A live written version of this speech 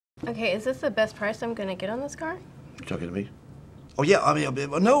Okay, is this the best price I'm gonna get on this car? You talking to me? Oh yeah, I mean,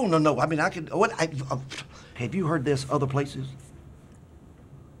 no. I mean, I could. What? Have you heard this other places?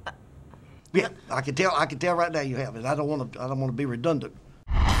 Yeah, I can tell. I can tell right now you have it. I don't want to be redundant.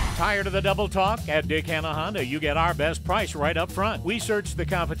 Tired of the double talk? At Dick Hannah Honda, you get our best price right up front. We search the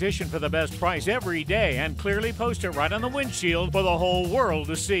competition for the best price every day and clearly post it right on the windshield for the whole world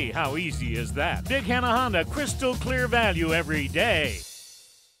to see. How easy is that? Dick Hannah Honda, crystal clear value every day.